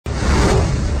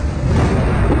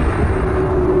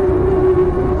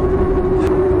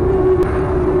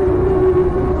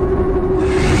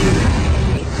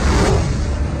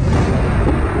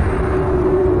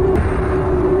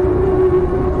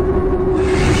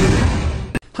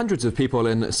Hundreds of people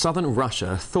in southern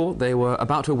Russia thought they were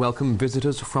about to welcome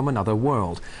visitors from another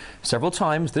world. Several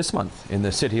times this month in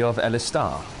the city of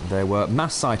Elista, there were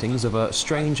mass sightings of a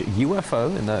strange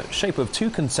UFO in the shape of two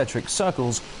concentric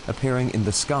circles appearing in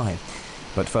the sky.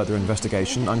 But further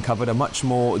investigation uncovered a much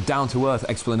more down-to-earth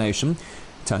explanation.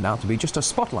 It turned out to be just a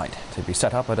spotlight to be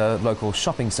set up at a local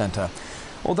shopping centre.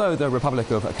 Although the Republic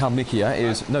of Kalmykia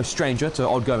is no stranger to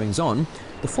odd goings-on,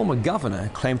 the former governor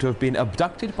claimed to have been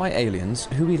abducted by aliens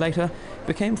who he later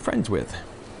became friends with.